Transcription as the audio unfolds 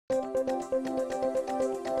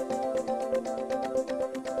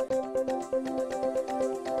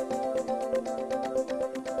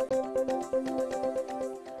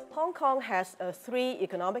Hong Kong has 3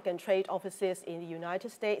 economic and trade offices in the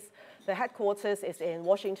United States. The headquarters is in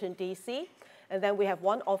Washington, D.C., and then we have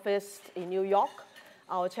 1 office in New York.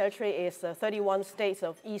 Our territory is 31 states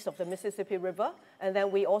east of the Mississippi River, and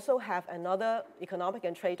then we also have another economic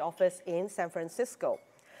and trade office in San Francisco.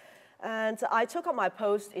 And I took up my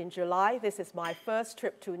post in July. This is my first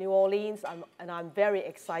trip to New Orleans, and I'm very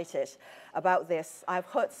excited about this. I've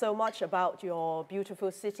heard so much about your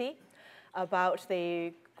beautiful city, about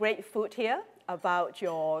the great food here, about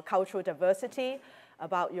your cultural diversity,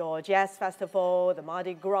 about your jazz festival, the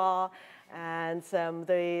Mardi Gras, and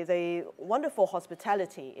the wonderful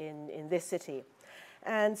hospitality in this city.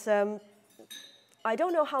 And I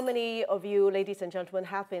don't know how many of you, ladies and gentlemen,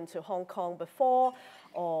 have been to Hong Kong before,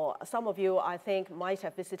 or some of you, I think, might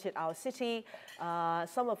have visited our city.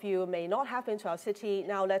 Some of you may not have been to our city.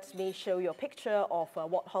 Now let me show you a picture of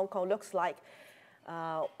what Hong Kong looks like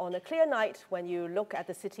on a clear night when you look at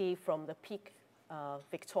the city from the Peak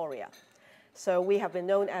Victoria. So we have been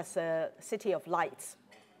known as a city of lights.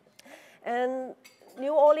 And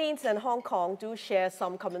New Orleans and Hong Kong do share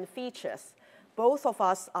some common features. Both of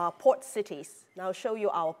us are port cities. Now I'll show you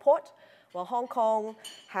our port. Well, Hong Kong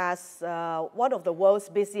has one of the world's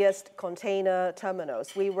busiest container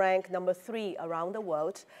terminals. We rank number 3 around the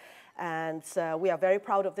world. And we are very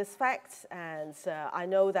proud of this fact. And I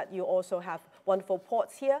know that you also have wonderful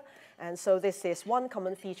ports here. And so this is one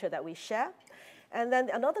common feature that we share. And then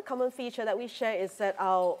another common feature that we share is that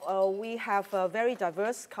we have very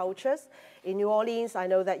diverse cultures. In New Orleans, I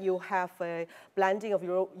know that you have a blending of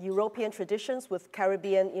European traditions with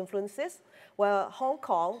Caribbean influences. Well, Hong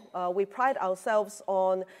Kong, we pride ourselves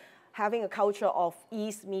on having a culture of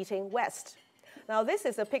East meeting West. Now, this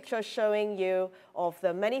is a picture showing you of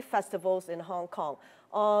the many festivals in Hong Kong.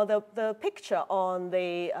 The picture on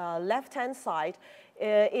the left-hand side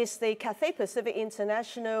is the Cathay Pacific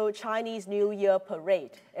International Chinese New Year Parade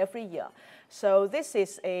every year. So this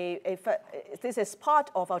is this is part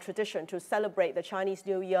of our tradition to celebrate the Chinese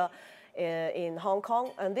New Year in Hong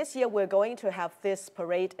Kong. And this year we're going to have this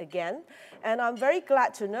parade again. And I'm very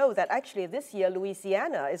glad to know that actually this year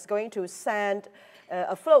Louisiana is going to send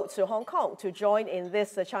a float to Hong Kong to join in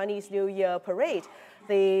this Chinese New Year parade.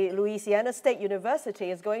 The Louisiana State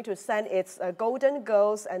University is going to send its Golden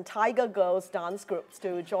Girls and Tiger Girls dance groups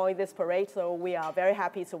to join this parade, so we are very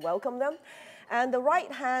happy to welcome them. And the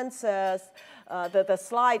right-hand, the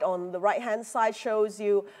slide on the right-hand side shows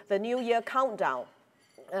you the New Year countdown.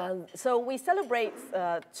 So we celebrate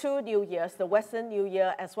 2 New Years, the Western New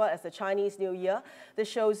Year as well as the Chinese New Year. This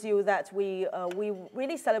shows you that we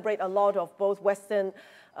really celebrate a lot of both Western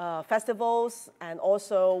festivals, and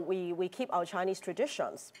also we keep our Chinese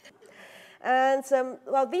traditions. And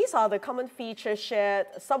well, these are the common features shared,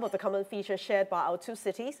 some of the common features shared by our 2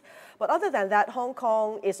 cities. But other than that, Hong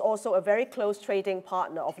Kong is also a very close trading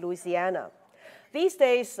partner of Louisiana. These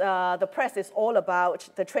days, the press is all about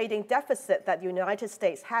the trading deficit that the United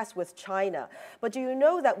States has with China. But do you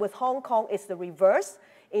know that with Hong Kong, it's the reverse?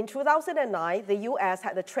 In 2009, the US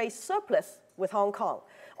had a trade surplus with Hong Kong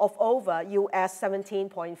of over US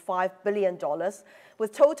 $17.5 billion,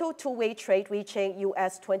 with total two-way trade reaching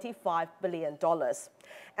US $25 billion.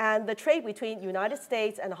 And the trade between the United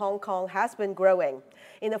States and Hong Kong has been growing.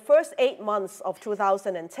 In the first 8 months of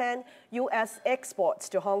 2010, US exports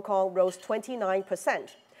to Hong Kong rose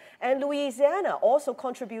 29%. And Louisiana also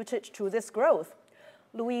contributed to this growth.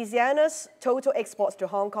 Louisiana's total exports to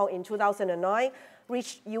Hong Kong in 2009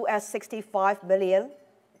 reached US 65 million.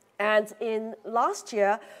 And in last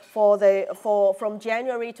year, from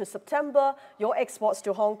January to September, your exports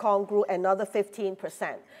to Hong Kong grew another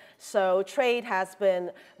 15%. So trade has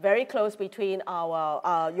been very close between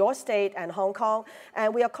your state and Hong Kong,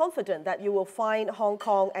 and we are confident that you will find Hong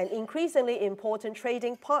Kong an increasingly important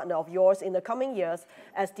trading partner of yours in the coming years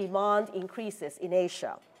as demand increases in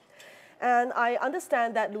Asia. And I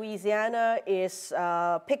understand that Louisiana is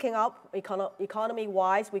picking up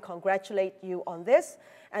economy-wise. We congratulate you on this.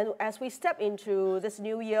 And as we step into this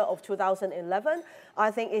new year of 2011,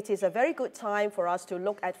 I think it is a very good time for us to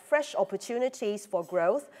look at fresh opportunities for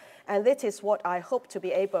growth. And this is what I hope to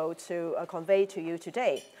be able to convey to you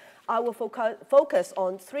today. I will focus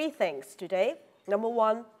on 3 things today. Number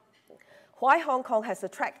 1, why Hong Kong has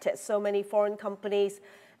attracted so many foreign companies,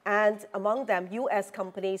 and among them US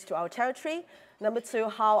companies, to our territory. Number 2,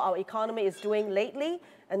 how our economy is doing lately.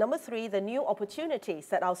 And number 3, the new opportunities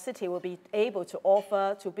that our city will be able to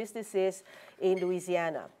offer to businesses in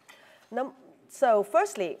Louisiana. So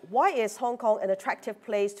firstly, why is Hong Kong an attractive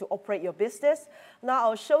place to operate your business? Now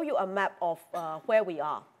I'll show you a map of where we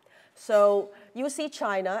are. So you see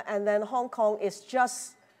China, and then Hong Kong is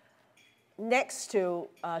just next to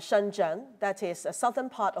Shenzhen, that is a southern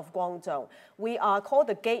part of Guangdong. We are called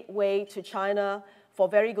the gateway to China for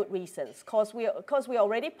very good reasons, because we are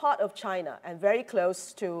already part of China and very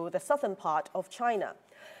close to the southern part of China.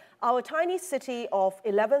 Our tiny city of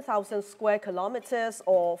 11,000 square kilometers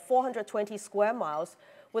or 420 square miles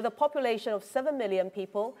with a population of 7 million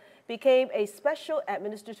people became a special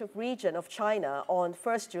administrative region of China on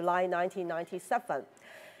 1st July 1997.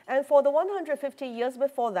 And for the 150 years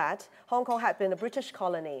before that, Hong Kong had been a British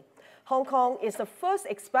colony. Hong Kong is the first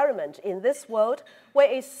experiment in this world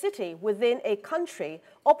where a city within a country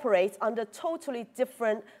operates under totally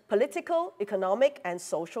different political, economic, and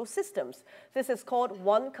social systems. This is called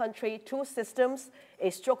one country, two systems, a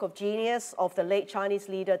stroke of genius of the late Chinese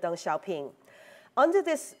leader Deng Xiaoping. Under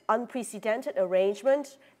this unprecedented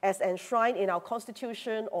arrangement, as enshrined in our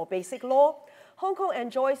constitution or basic law, Hong Kong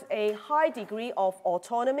enjoys a high degree of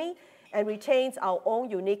autonomy and retains our own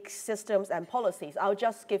unique systems and policies. I'll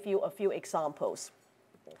just give you a few examples.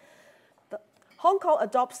 Hong Kong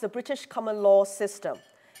adopts the British common law system,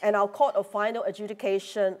 and our court of final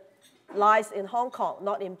adjudication lies in Hong Kong,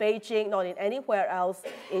 not in Beijing, not in anywhere else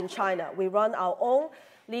in China. We run our own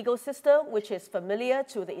legal system, which is familiar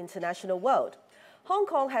to the international world. Hong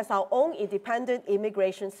Kong has our own independent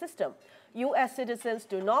immigration system. US citizens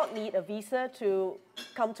do not need a visa to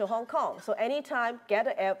come to Hong Kong. So anytime, get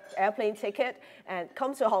an airplane ticket and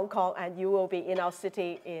come to Hong Kong, and you will be in our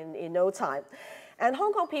city in no time. And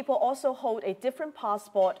Hong Kong people also hold a different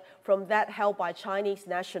passport from that held by Chinese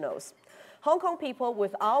nationals. Hong Kong people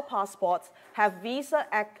with our passports have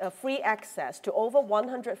visa-free access to over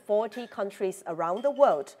 140 countries around the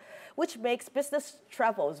world, which makes business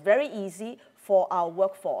travels very easy for our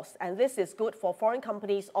workforce. And this is good for foreign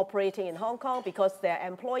companies operating in Hong Kong because their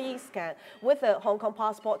employees can, with a Hong Kong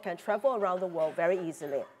passport, can travel around the world very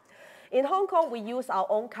easily. In Hong Kong, we use our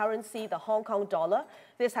own currency, the Hong Kong dollar.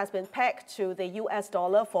 This has been pegged to the US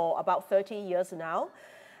dollar for about 30 years now,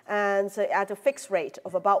 and at a fixed rate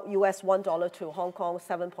of about US $1 to Hong Kong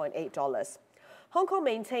 $7.8. Hong Kong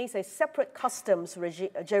maintains a separate customs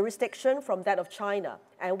jurisdiction from that of China,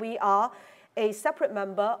 and we are a separate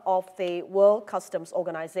member of the World Customs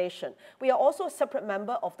Organization. We are also a separate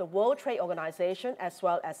member of the World Trade Organization as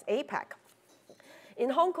well as APEC. In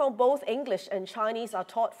Hong Kong, both English and Chinese are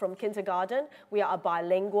taught from kindergarten. We are a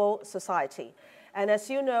bilingual society. And as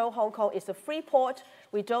you know, Hong Kong is a free port.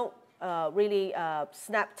 We don't really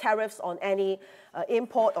snap tariffs on any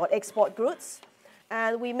import or export goods.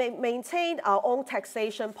 And we maintain our own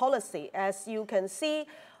taxation policy. As you can see,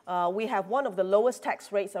 we have one of the lowest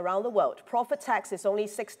tax rates around the world. Profit tax is only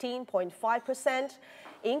 16.5%.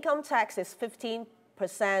 Income tax is 15%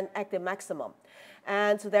 at the maximum.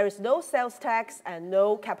 And there is no sales tax and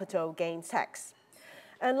no capital gain tax.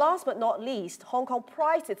 And last but not least, Hong Kong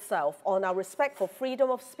prides itself on our respect for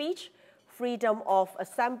freedom of speech, freedom of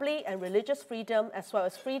assembly and religious freedom, as well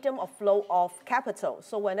as freedom of flow of capital.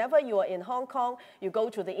 So whenever you are in Hong Kong, you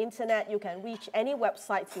go to the internet, you can reach any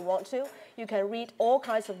websites you want to. You can read all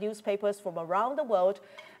kinds of newspapers from around the world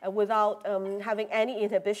without having any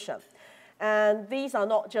inhibition. And these are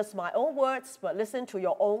not just my own words, but listen to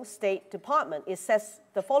your own State Department. It says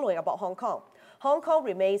the following about Hong Kong. Hong Kong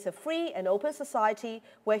remains a free and open society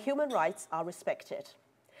where human rights are respected.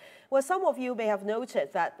 Well, some of you may have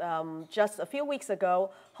noted that just a few weeks ago,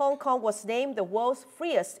 Hong Kong was named the world's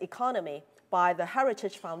freest economy by the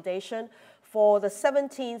Heritage Foundation for the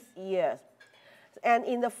 17th year. And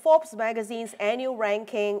in the Forbes magazine's annual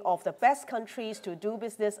ranking of the best countries to do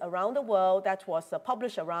business around the world that was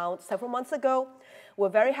published around several months ago, we're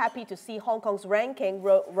very happy to see Hong Kong's ranking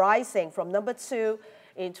rising from number 2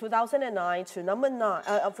 in 2009 to number 9,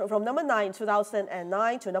 from number 9 in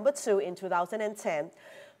 2009 to number 2 in 2010,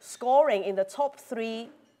 scoring in the top 3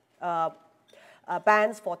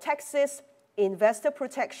 bands for taxes, investor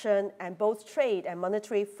protection, and both trade and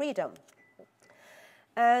monetary freedom.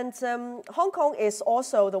 And Hong Kong is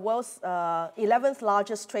also the world's 11th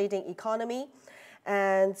largest trading economy.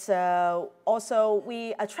 And also,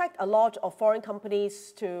 we attract a lot of foreign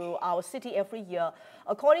companies to our city every year.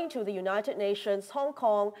 According to the United Nations, Hong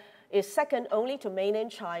Kong is second only to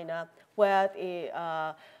mainland China, where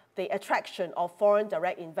the attraction of foreign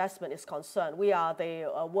direct investment is concerned. We are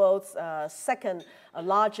the world's second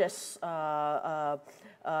largest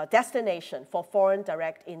destination for foreign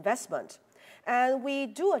direct investment. And we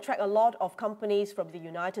do attract a lot of companies from the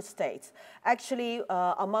United States. Actually,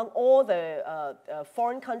 among all the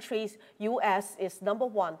foreign countries, US is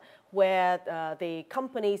 #1 where the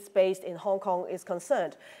companies based in Hong Kong is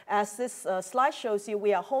concerned. As this slide shows you,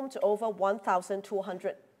 we are home to over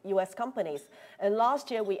 1,200 US companies. And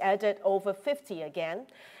last year we added over 50 again.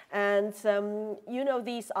 And you know,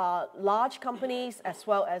 these are large companies as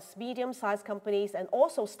well as medium-sized companies and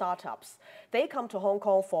also startups. They come to Hong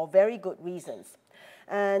Kong for very good reasons.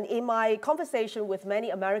 And in my conversation with many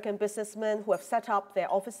American businessmen who have set up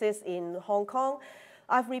their offices in Hong Kong,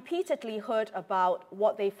 I've repeatedly heard about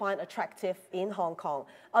what they find attractive in Hong Kong.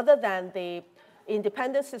 Other than the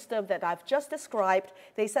independent system that I've just described,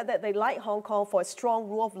 they said that they like Hong Kong for a strong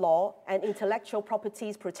rule of law and intellectual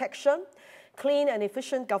properties protection, clean and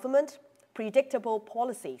efficient government, predictable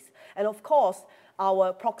policies, and of course,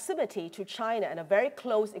 our proximity to China and a very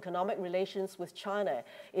close economic relations with China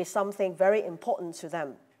is something very important to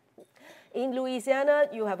them. In Louisiana,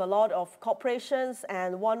 you have a lot of corporations,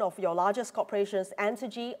 and one of your largest corporations,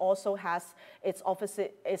 Anita, also has its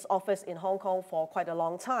office in Hong Kong for quite a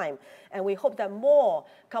long time. And we hope that more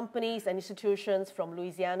companies and institutions from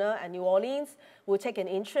Louisiana and New Orleans will take an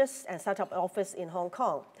interest and set up an office in Hong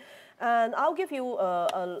Kong. And I'll give you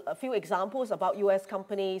a few examples about US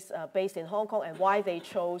companies based in Hong Kong and why they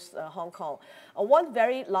chose Hong Kong. One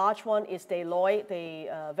very large one is Deloitte,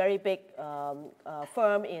 the very big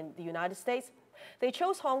firm in the United States. They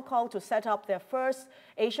chose Hong Kong to set up their first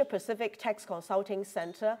Asia-Pacific tax consulting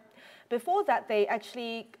center. Before that, they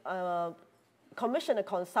actually commissioned a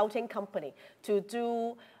consulting company to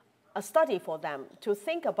do a study for them to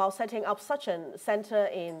think about setting up such a center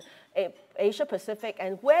in Asia Pacific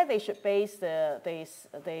and where they should base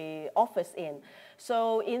the office in.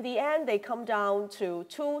 So in the end, they come down to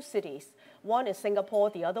 2 cities. One is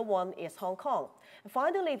Singapore, the other one is Hong Kong. And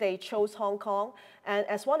finally, they chose Hong Kong, and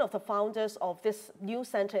as one of the founders of this new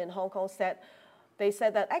center in Hong Kong said, they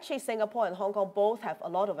said that actually Singapore and Hong Kong both have a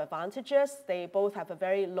lot of advantages. They both have a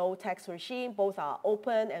very low tax regime, both are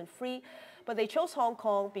open and free. But they chose Hong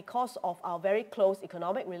Kong because of our very close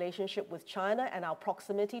economic relationship with China and our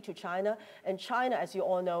proximity to China. And China, as you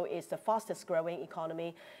all know, is the fastest growing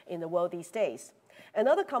economy in the world these days.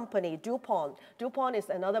 Another company, DuPont. DuPont is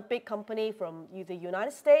another big company from the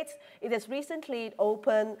United States. It has recently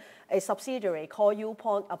opened a subsidiary called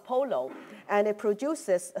DuPont Apollo, and it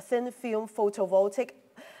produces thin film photovoltaic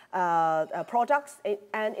products,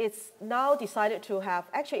 and it's now decided to have,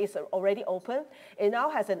 actually it's already open. It now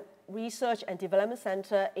has a research and development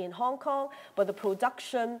center in Hong Kong, but the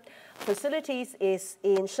production facilities is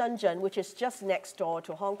in Shenzhen, which is just next door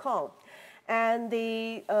to Hong Kong. And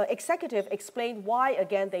the executive explained why,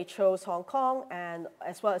 again, they chose Hong Kong and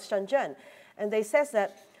as well as Shenzhen. And they said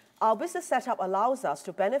that our business setup allows us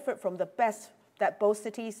to benefit from the best that both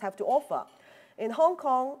cities have to offer. In Hong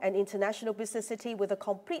Kong, an international business city with a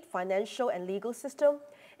complete financial and legal system,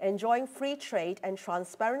 enjoying free trade and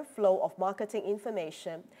transparent flow of marketing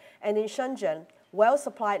information, and in Shenzhen,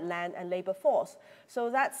 well-supplied land and labor force. So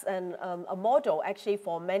that's a model actually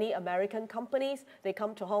for many American companies. They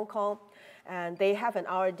come to Hong Kong and they have an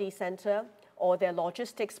R&D center or their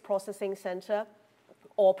logistics processing center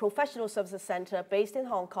or professional services center based in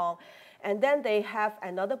Hong Kong. And then they have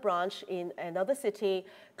another branch in another city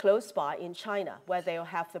close by in China where they'll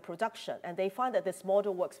have the production. And they find that this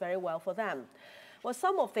model works very well for them. Well,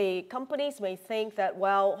 some of the companies may think that,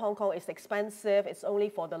 well, Hong Kong is expensive, it's only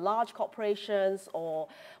for the large corporations or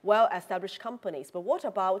well-established companies. But what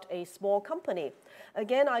about a small company?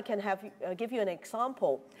 Again, I can give you an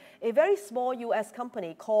example. A very small US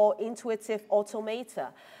company called Intuitive Automata.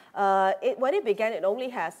 When it began, it only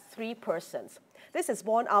has 3 persons. This is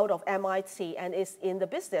born out of MIT and is in the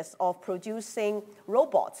business of producing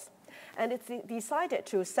robots. And it's decided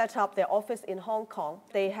to set up their office in Hong Kong.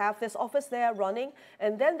 They have this office there running,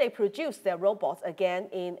 and then they produce their robots again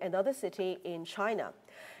in another city in China.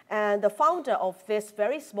 And the founder of this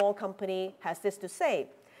very small company has this to say: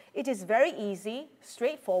 it is very easy,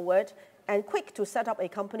 straightforward, and quick to set up a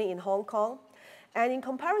company in Hong Kong. And in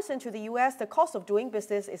comparison to the US, the cost of doing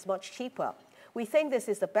business is much cheaper. We think this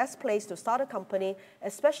is the best place to start a company,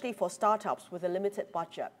 especially for startups with a limited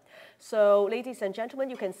budget. So, ladies and gentlemen,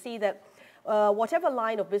 you can see that whatever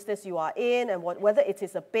line of business you are in and whether it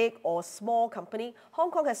is a big or small company,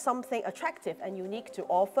 Hong Kong has something attractive and unique to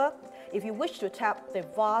offer if you wish to tap the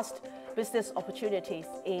vast business opportunities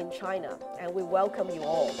in China. And we welcome you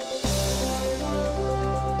all.